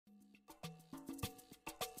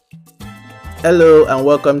Hello and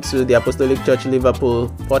welcome to the Apostolic Church Liverpool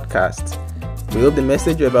podcast. We hope the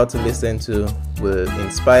message you're about to listen to will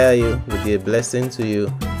inspire you, will be a blessing to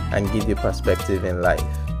you, and give you perspective in life.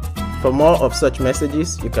 For more of such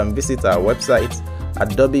messages, you can visit our website at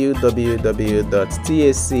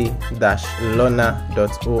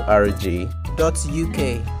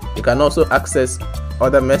www.tac-lona.org.uk. You can also access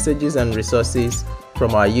other messages and resources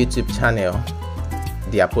from our YouTube channel,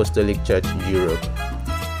 The Apostolic Church Europe.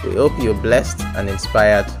 We hope you're blessed and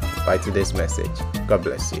inspired by today's message. God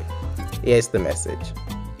bless you. Here's the message.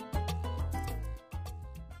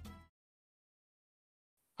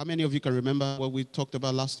 How many of you can remember what we talked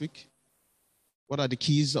about last week? What are the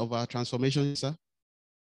keys of our transformation, sir?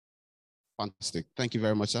 Fantastic. Thank you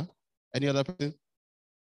very much, sir. Any other person?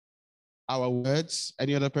 Our words?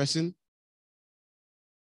 Any other person?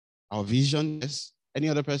 Our vision? Yes. Any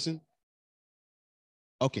other person?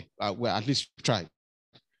 Okay. Well, at least try.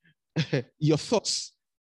 Your thoughts,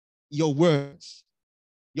 your words,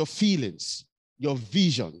 your feelings, your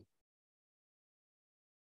vision.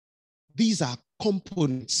 These are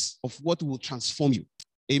components of what will transform you.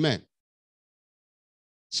 Amen.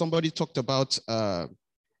 Somebody talked about a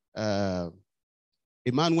man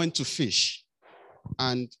went to fish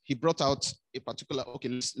and he brought out a particular,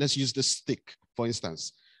 let's use this stick, for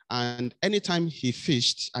instance. And anytime he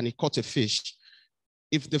fished and he caught a fish,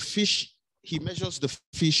 if the fish, he measures the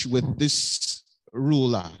fish with this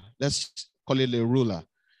ruler. Let's call it a ruler.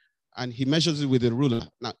 And he measures it with a ruler.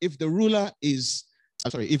 Now, if the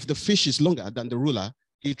fish is longer than the ruler,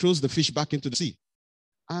 he throws the fish back into the sea.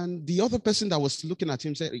 And the other person that was looking at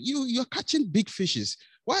him said, you're catching big fishes.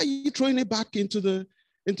 Why are you throwing it back into the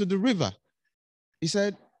river? He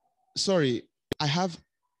said, sorry, I have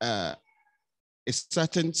a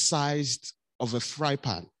certain size of a fry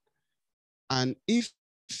pan. And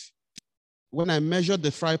when I measure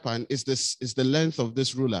the fry pan, is the length of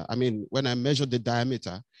this ruler. I mean, when I measure the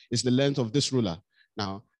diameter, is the length of this ruler.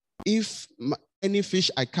 Now, if any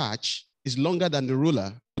fish I catch is longer than the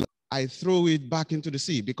ruler, I throw it back into the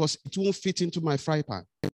sea because it won't fit into my fry pan.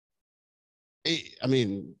 I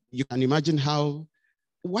mean, you can imagine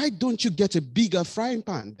why don't you get a bigger frying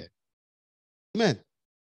pan then? Amen.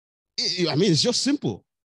 I mean, it's just simple.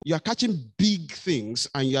 You are catching big things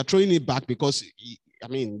and you are throwing it back because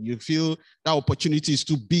you feel that opportunity is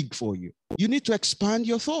too big for you. You need to expand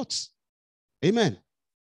your thoughts. Amen.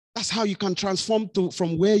 That's how you can transform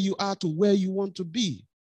from where you are to where you want to be.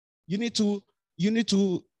 You need to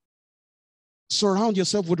surround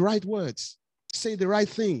yourself with right words. Say the right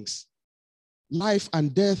things. Life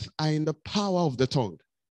and death are in the power of the tongue.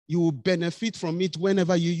 You will benefit from it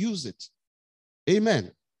whenever you use it.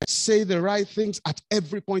 Amen. Say the right things at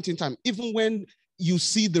every point in time. Even when you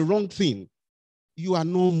see the wrong thing, you are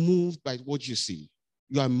not moved by what you see.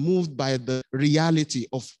 You are moved by the reality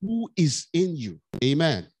of who is in you.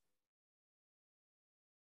 Amen.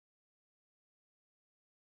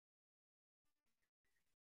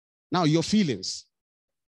 Now, your feelings.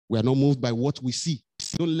 We are not moved by what we see.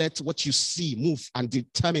 Don't let what you see move and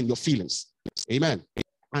determine your feelings. Amen.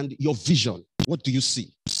 And your vision. What do you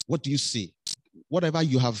see? What do you see? Whatever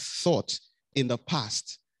you have thought in the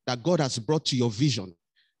past that God has brought to your vision,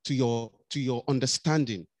 to your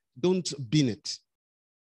understanding, don't bin it.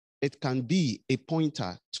 It can be a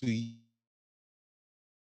pointer to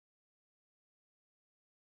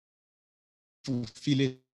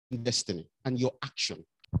fulfilling destiny and your action,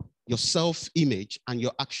 your self-image and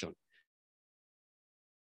your action.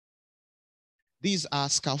 These are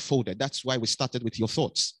scaffolded. That's why we started with your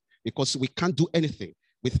thoughts, because we can't do anything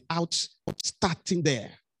without starting there.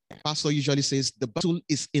 Pastor usually says the battle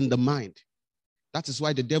is in the mind. That is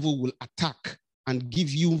why the devil will attack and give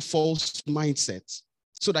you false mindsets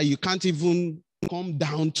so that you can't even come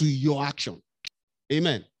down to your action.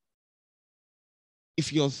 Amen.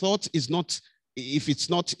 If your thought is not, if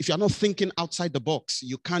you're not thinking outside the box,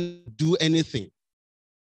 you can't do anything.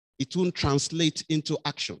 It won't translate into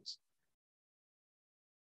actions.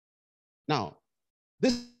 Now,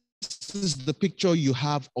 this is the picture you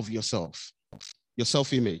have of yourself, your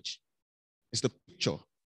self-image. It's the picture.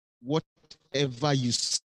 Whatever you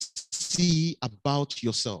see about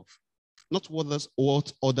yourself, not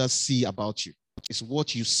what others see about you. It's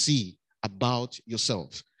what you see about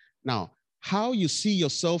yourself. Now, how you see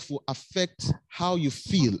yourself will affect how you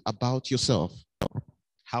feel about yourself.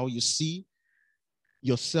 How you see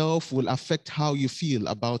yourself will affect how you feel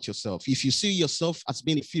about yourself. If you see yourself as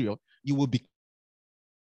being inferior, you will become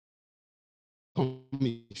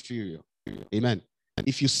inferior. Amen. And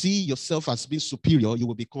if you see yourself as being superior, you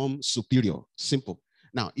will become superior. Simple.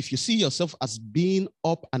 Now, if you see yourself as being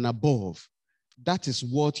up and above, that is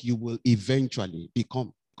what you will eventually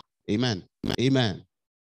become. Amen. Amen.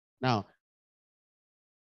 Now,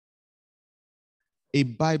 a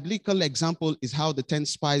biblical example is how the 10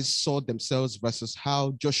 spies saw themselves versus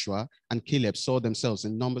how Joshua and Caleb saw themselves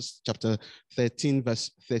in Numbers chapter 13,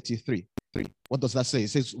 verse 33. What does that say? It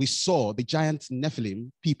says, we saw the giant Nephilim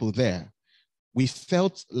people there. We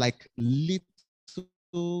felt like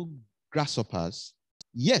little grasshoppers.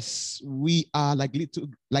 Yes, we are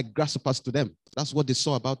like grasshoppers to them. That's what they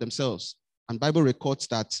saw about themselves. And Bible records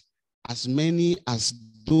that as many as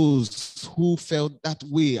those who felt that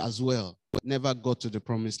way as well never got to the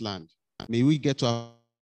promised land. May we get to our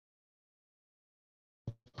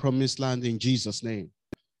promised land in Jesus' name.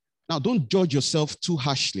 Now, don't judge yourself too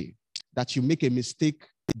harshly. That you make a mistake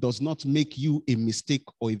does not make you a mistake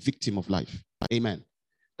or a victim of life. Amen.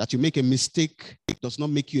 That you make a mistake does not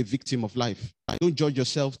make you a victim of life. Don't judge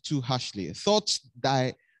yourself too harshly. Thoughts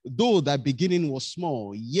that, though thy beginning was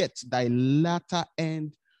small, yet thy latter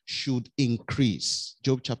end should increase.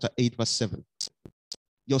 Job chapter 8, verse 7.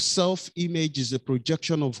 Your self-image is a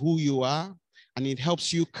projection of who you are, and it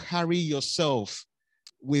helps you carry yourself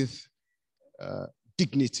with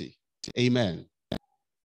dignity. Amen.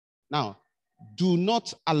 Now, do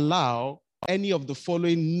not allow any of the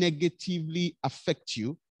following negatively affect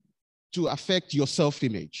you to affect your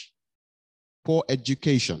self-image. Poor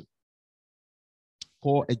education,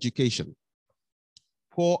 poor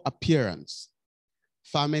appearance,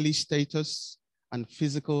 family status, and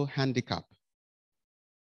physical handicap.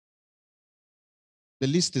 The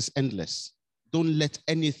list is endless. Don't let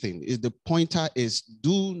anything, the pointer is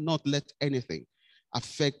do not let anything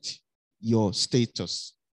affect your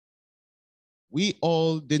status. We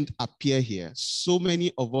all didn't appear here. So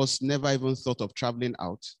many of us never even thought of traveling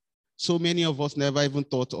out. So many of us never even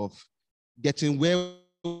thought of getting where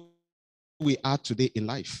we are today in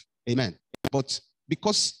life. Amen. But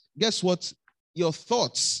because guess what? Your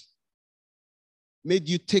thoughts made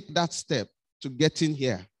you take that step to get in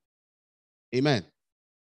here. Amen.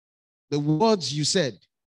 The words you said,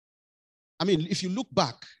 I mean, if you look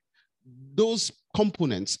back, those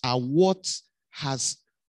components are what has,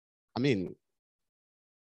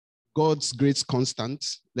 God's grace constant.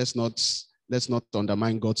 Let's not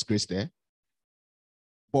undermine God's grace there.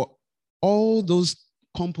 But all those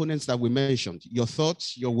components that we mentioned, your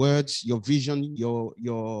thoughts, your words, your vision,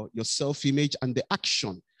 your self-image, and the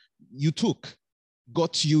action you took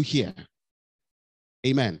got you here.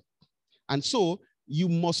 Amen. And so you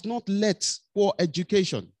must not let poor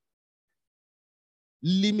education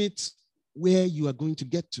limit where you are going to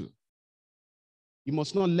get to. You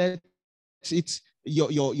must not let it,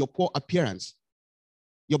 your poor appearance,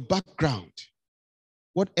 your background,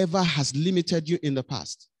 whatever has limited you in the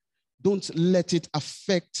past, don't let it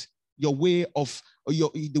affect your way of,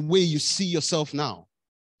 the way you see yourself now.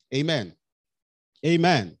 Amen.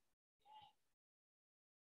 Amen.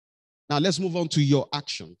 Now let's move on to your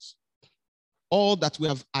actions. All that we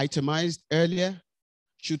have itemized earlier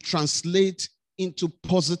should translate into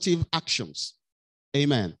positive actions.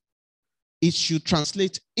 Amen. It should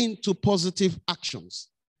translate into positive actions.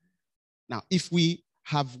 Now, if we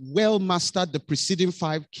have well mastered the preceding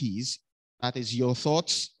 5 keys, that is your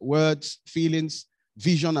thoughts, words, feelings,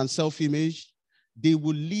 vision, and self-image, they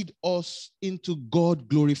will lead us into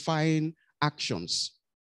God-glorifying actions.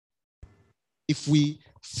 If we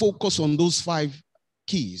focus on those 5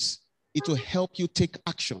 keys, it will help you take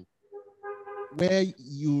action. Where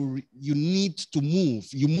you need to move,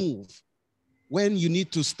 you move. When you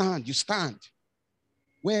need to stand, you stand.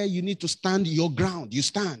 Where you need to stand your ground, you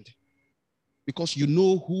stand. Because you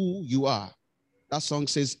know who you are. That song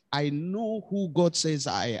says, I know who God says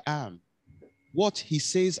I am. What he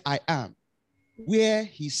says I am. Where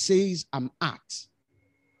he says I'm at.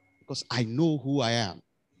 Because I know who I am.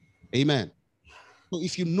 Amen. So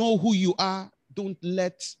if you know who you are, don't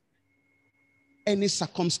let any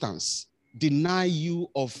circumstance deny you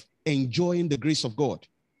of enjoying the grace of God.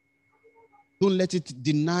 Don't let it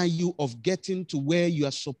deny you of getting to where you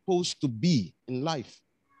are supposed to be in life.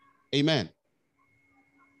 Amen.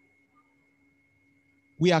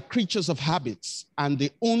 We are creatures of habits, and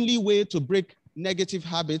the only way to break negative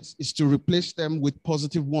habits is to replace them with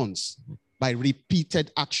positive ones by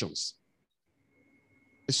repeated actions.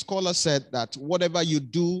 A scholar said that whatever you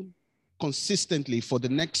do consistently for the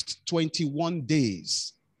next 21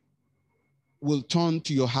 days will turn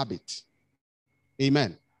to your habit.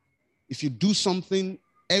 Amen. If you do something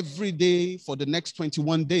every day for the next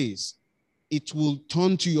 21 days, it will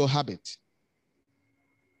turn to your habit.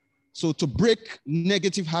 So to break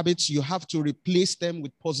negative habits, you have to replace them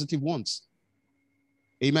with positive ones.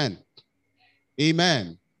 Amen.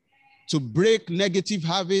 Amen. To break negative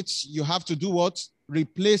habits, you have to do what?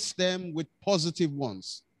 Replace them with positive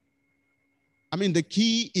ones. I mean, the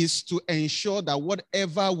key is to ensure that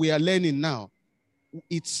whatever we are learning now,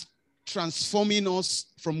 it's transforming us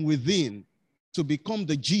from within to become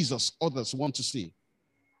the Jesus others want to see.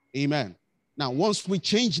 Amen. Now, once we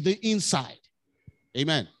change the inside,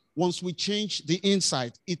 amen. Once we change the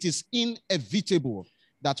inside, it is inevitable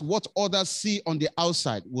that what others see on the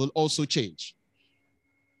outside will also change.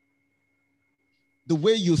 The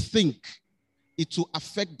way you think, it will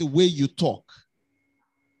affect the way you talk.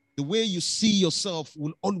 The way you see yourself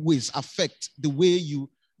will always affect the way you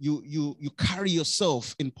carry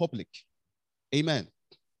yourself in public. Amen.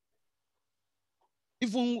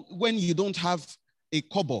 Even when you don't have a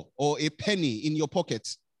kobo or a penny in your pocket,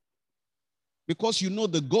 because you know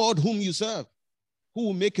the God whom you serve, who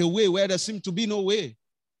will make a way where there seems to be no way.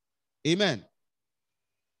 Amen.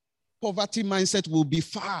 Poverty mindset will be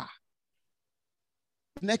far.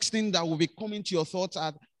 Next thing that will be coming to your thoughts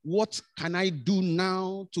are, what can I do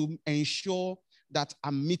now to ensure that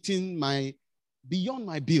I'm meeting beyond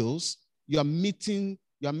my bills? You are meeting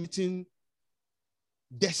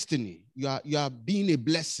destiny. You are being a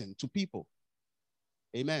blessing to people.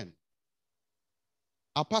 Amen.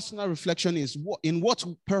 Our personal reflection is, in what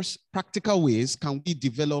practical ways can we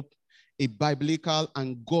develop a biblical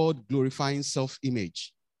and God-glorifying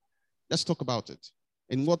self-image? Let's talk about it.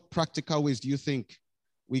 In what practical ways do you think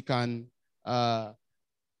we can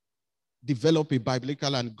develop a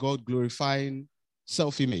biblical and God-glorifying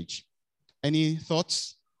self-image? Any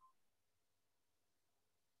thoughts?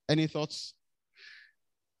 Any thoughts?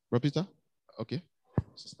 Ropita? Okay.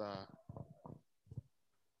 Sister.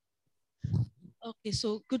 Okay,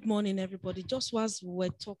 so good morning, everybody. Just whilst we were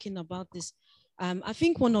talking about this, I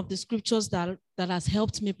think one of the scriptures that has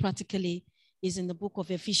helped me practically is in the book of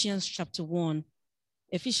Ephesians chapter 1.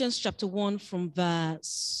 Ephesians chapter 1 from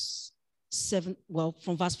verse 7, well,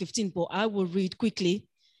 from verse 15, but I will read quickly.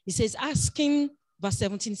 It says, verse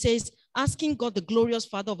 17 says, asking God, the glorious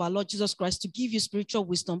Father of our Lord Jesus Christ, to give you spiritual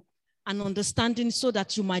wisdom and understanding so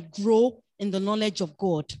that you might grow in the knowledge of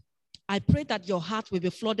God. I pray that your heart will be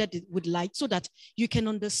flooded with light so that you can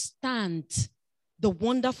understand the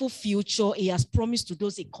wonderful future he has promised to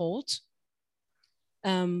those he called.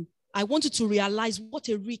 I want you to realize what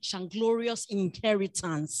a rich and glorious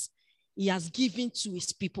inheritance he has given to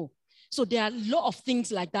his people. So there are a lot of things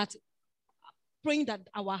like that. Praying that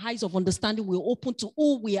our eyes of understanding will open to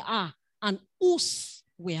who we are and whose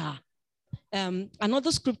we are.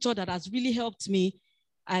 Another scripture that has really helped me,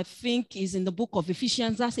 I think, is in the book of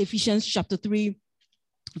Ephesians. That's Ephesians chapter 3,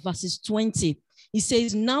 verses 20. He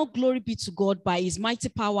says, now glory be to God by his mighty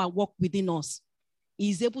power at work within us. He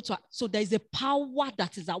is able to, so there is a power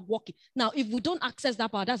that is at work. Now, if we don't access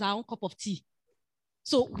that power, that's our own cup of tea.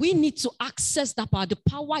 So we need to access that power. The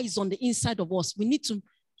power is on the inside of us. We need to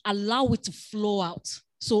allow it to flow out.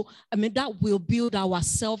 So, I mean, that will build our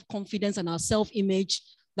self-confidence and our self-image,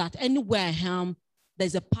 that anywhere I am,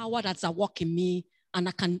 there's a power that's at work in me, and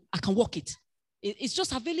I can work it. It's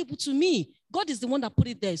just available to me. God is the one that put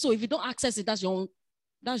it there. So if you don't access it, that's your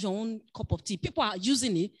own cup of tea. People are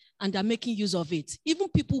using it and they're making use of it. Even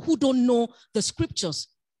people who don't know the scriptures,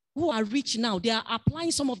 who are rich now, they are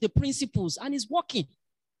applying some of the principles and it's working.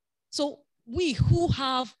 So we who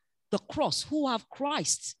have the cross, who have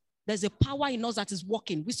Christ, there's a power in us that is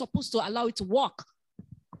working. We're supposed to allow it to work.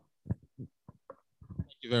 Thank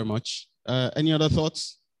you very much. Any other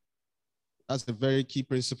thoughts? That's a very key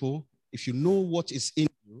principle. If you know what is in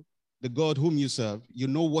you, the God whom you serve, you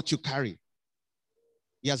know what you carry.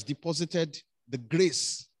 He has deposited the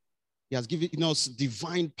grace. He has given us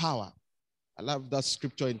divine power. I love that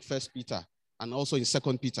scripture in 1 Peter and also in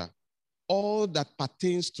 2 Peter. All that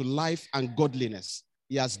pertains to life and godliness,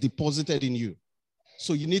 he has deposited in you.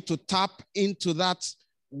 So you need to tap into that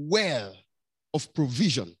well of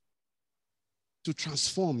provision to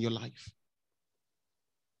transform your life.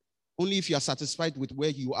 Only if you are satisfied with where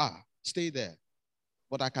you are, stay there.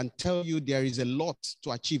 But I can tell you there is a lot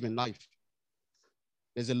to achieve in life.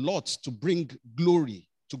 There's a lot to bring glory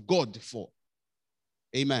to God for.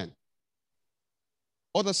 Amen.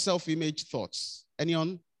 Other self-image thoughts.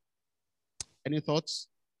 Anyone? Any thoughts?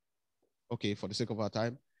 Okay, for the sake of our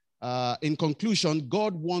time. In conclusion,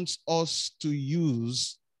 God wants to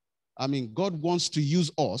use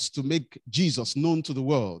us to make Jesus known to the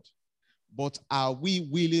world. But are we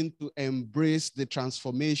willing to embrace the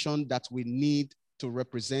transformation that we need to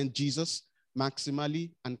represent Jesus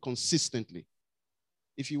maximally and consistently?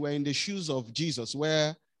 If you were in the shoes of Jesus,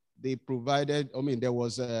 where they provided, there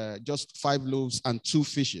was just 5 loaves and 2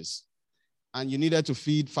 fishes, and you needed to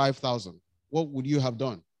feed 5,000, what would you have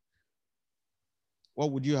done?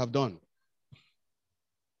 what would you have done?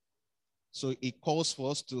 So it calls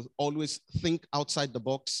for us to always think outside the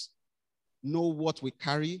box, know what we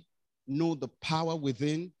carry, know the power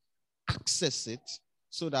within, access it,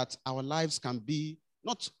 so that our lives can be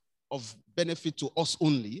not of benefit to us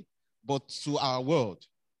only, but to our world,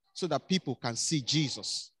 so that people can see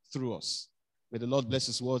Jesus through us. May the Lord bless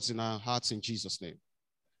his words in our hearts in Jesus' name.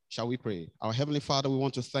 Shall we pray? Our Heavenly Father, we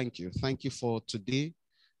want to thank you. Thank you for today.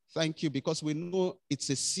 Thank you because we know it's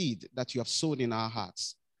a seed that you have sown in our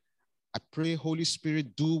hearts. I pray, Holy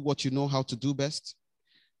Spirit, do what you know how to do best.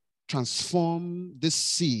 Transform this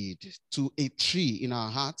seed to a tree in our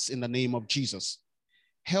hearts in the name of Jesus.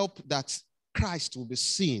 Help that Christ will be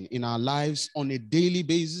seen in our lives on a daily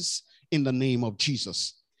basis in the name of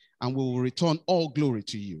Jesus. And we will return all glory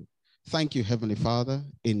to you. Thank you, Heavenly Father.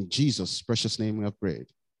 In Jesus' precious name we have prayed.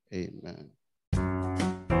 Amen.